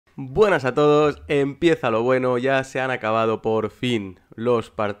Buenas a todos, empieza lo bueno, ya se han acabado por fin los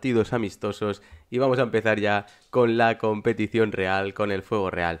partidos amistosos y vamos a empezar ya con la competición real, con el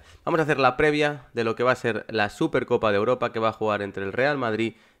fuego real. Vamos a hacer la previa de lo que va a ser la Supercopa de Europa que va a jugar entre el Real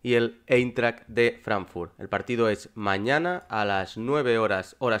Madrid y el Eintracht de Frankfurt. El partido es mañana a las 9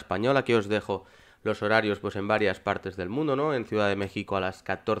 horas hora española, que os dejo los horarios pues en varias partes del mundo, ¿no? En Ciudad de México a las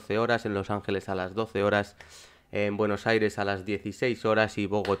 14 horas, en Los Ángeles a las 12 horas, en Buenos Aires a las 16 horas y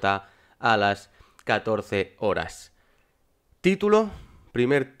Bogotá a las 14 horas. Título,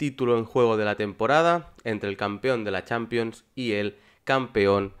 primer título en juego de la temporada entre el campeón de la Champions y el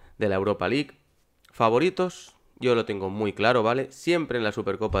campeón de la Europa League. Favoritos, yo lo tengo muy claro, ¿vale? Siempre en la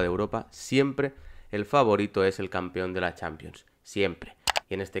Supercopa de Europa, siempre el favorito es el campeón de la Champions, siempre.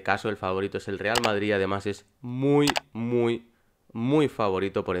 Y en este caso el favorito es el Real Madrid, además es muy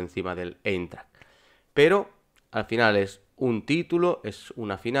favorito por encima del Eintracht. Pero al final es un título, es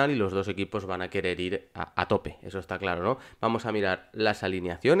una final y los dos equipos van a querer ir a tope, eso está claro, ¿no? Vamos a mirar las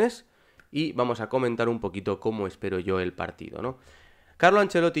alineaciones y vamos a comentar un poquito cómo espero yo el partido, ¿no? Carlo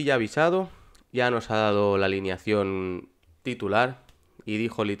Ancelotti ya ha avisado, ya nos ha dado la alineación titular y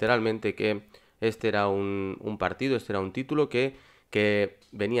dijo literalmente que este era un partido, este era un título que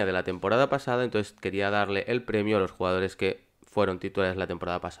venía de la temporada pasada, entonces quería darle el premio a los jugadores que fueron titulares la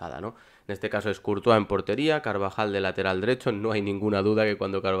temporada pasada, ¿no? En este caso es Courtois en portería, Carvajal de lateral derecho, no hay ninguna duda que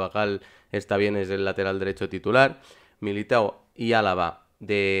cuando Carvajal está bien es el lateral derecho titular, Militao y Álava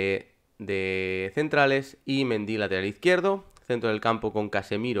de centrales y Mendy lateral izquierdo, centro del campo con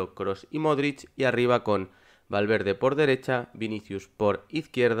Casemiro, Kroos y Modric y arriba con Valverde por derecha, Vinicius por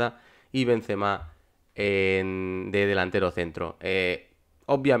izquierda y Benzema de delantero centro.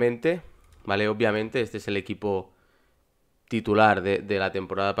 Obviamente, ¿vale? Obviamente este es el equipo titular de la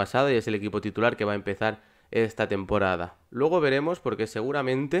temporada pasada y es el equipo titular que va a empezar esta temporada. Luego veremos porque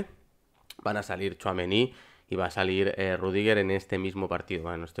seguramente van a salir Tchouaméni y va a salir Rudiger en este mismo partido.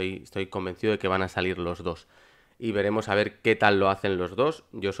 Bueno, estoy convencido de que van a salir los dos. Y veremos a ver qué tal lo hacen los dos.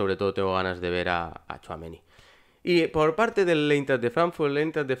 Yo sobre todo tengo ganas de ver a Tchouaméni. Y por parte del Eintracht de Frankfurt, el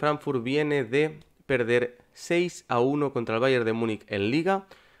Eintracht de Frankfurt viene de perder 6-1 contra el Bayern de Múnich en Liga.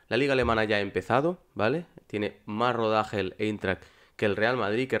 La Liga Alemana ya ha empezado, ¿vale? Tiene más rodaje el Eintracht que el Real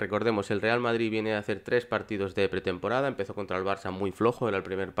Madrid, que recordemos, el Real Madrid viene a hacer 3 partidos de pretemporada, empezó contra el Barça muy flojo, era el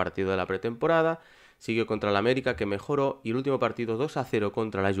primer partido de la pretemporada, siguió contra el América que mejoró y el último partido 2-0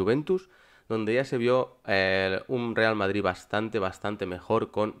 contra la Juventus, donde ya se vio un Real Madrid bastante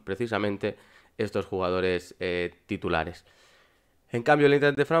mejor con precisamente estos jugadores titulares. En cambio, el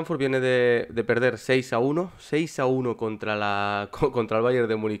Eintracht de Frankfurt viene de perder 6-1, 6-1 contra el Bayern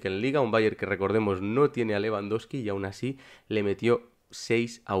de Múnich en Liga, un Bayern que recordemos no tiene a Lewandowski y aún así le metió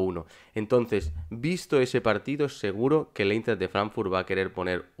 6-1. Entonces, visto ese partido, seguro que el Eintracht de Frankfurt va a querer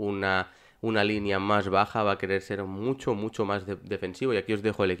poner una línea más baja, va a querer ser mucho más defensivo y aquí os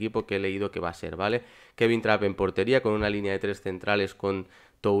dejo el equipo que he leído que va a ser, ¿vale? Kevin Trapp en portería con una línea de 3 centrales con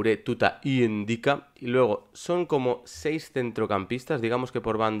Touré, Tuta y Indica. Y luego son como 6 centrocampistas, digamos que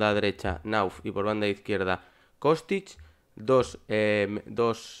por banda derecha Nauf y por banda izquierda Kostic. Dos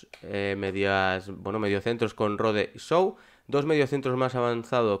mediocentros con Rode y Sou. Dos mediocentros más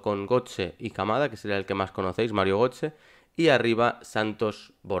avanzados con Götze y Kamada, que sería el que más conocéis, Mario Götze. Y arriba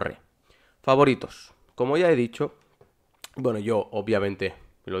Santos Borré. Favoritos. Como ya he dicho, bueno, yo obviamente,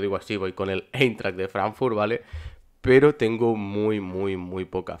 lo digo así, voy con el Eintracht de Frankfurt, ¿vale? Pero tengo muy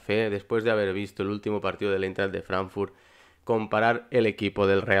poca fe. Después de haber visto el último partido del Eintracht de Frankfurt, comparar el equipo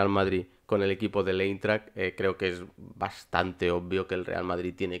del Real Madrid con el equipo del Eintracht, creo que es bastante obvio que el Real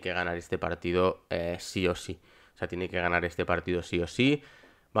Madrid tiene que ganar este partido sí o sí. O sea, tiene que ganar este partido sí o sí.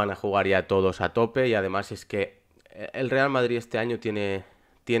 Van a jugar ya todos a tope y además es que el Real Madrid este año tiene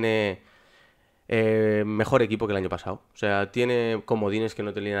mejor equipo que el año pasado. O sea, tiene comodines que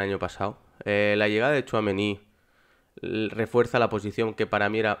no tenía el año pasado. La llegada de Tchouaméni refuerza la posición que para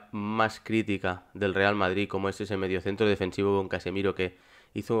mí era más crítica del Real Madrid, como es ese mediocentro defensivo con Casemiro que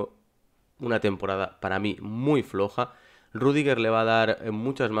hizo una temporada para mí muy floja. Rudiger le va a dar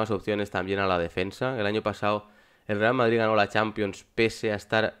muchas más opciones también a la defensa. El año pasado el Real Madrid ganó la Champions pese a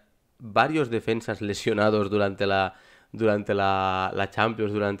estar varios defensas lesionados durante la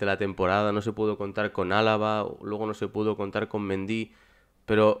Champions, durante la temporada. No se pudo contar con Álava, luego no se pudo contar con Mendy,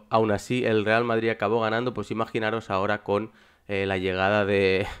 pero aún así el Real Madrid acabó ganando. Pues imaginaros ahora con la llegada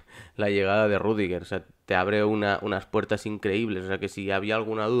de la llegada de Rudiger. O sea, te abre unas puertas increíbles. O sea, que si había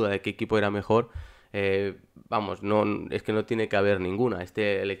alguna duda de qué equipo era mejor, vamos, no, es que no tiene que haber ninguna.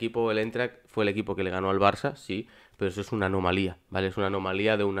 El equipo, el Eintracht, fue el equipo que le ganó al Barça, sí, pero eso es una anomalía, ¿vale? Es una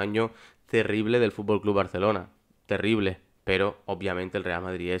anomalía de un año terrible del Fútbol Club Barcelona. Terrible, pero obviamente el Real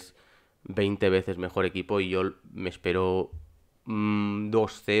Madrid es 20 veces mejor equipo y yo me espero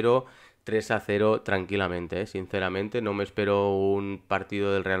 2-0, 3-0 tranquilamente, ¿eh? Sinceramente, no me espero un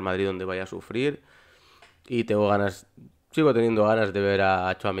partido del Real Madrid donde vaya a sufrir y tengo ganas, sigo teniendo ganas de ver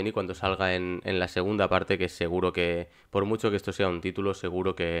a Tchouaméni cuando salga en la segunda parte, que seguro que, por mucho que esto sea un título,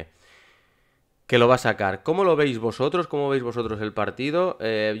 seguro que lo va a sacar. ¿Cómo lo veis vosotros? ¿Cómo veis vosotros el partido?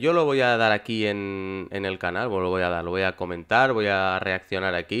 Yo lo voy a dar aquí en el canal, bueno, lo voy a comentar, voy a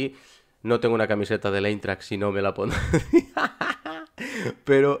reaccionar aquí. No tengo una camiseta del Eintracht, si no me la pondré.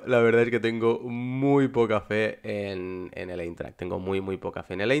 Pero la verdad es que tengo muy poca fe en el Eintracht. Tengo muy poca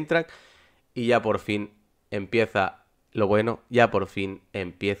fe en el Eintracht. Y ya por fin empieza lo bueno, ya por fin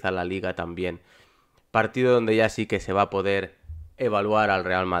empieza la liga también. Partido donde ya sí que se va a poder evaluar al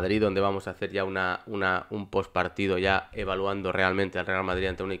Real Madrid, donde vamos a hacer ya un postpartido ya evaluando realmente al Real Madrid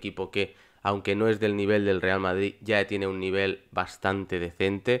ante un equipo que, aunque no es del nivel del Real Madrid, ya tiene un nivel bastante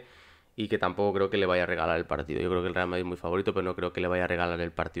decente y que tampoco creo que le vaya a regalar el partido. Yo creo que el Real Madrid es muy favorito, pero no creo que le vaya a regalar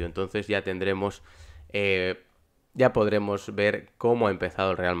el partido. Entonces ya tendremos, ya podremos ver cómo ha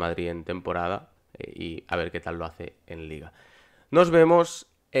empezado el Real Madrid en temporada y a ver qué tal lo hace en liga. Nos vemos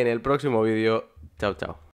en el próximo vídeo. Chao, chao.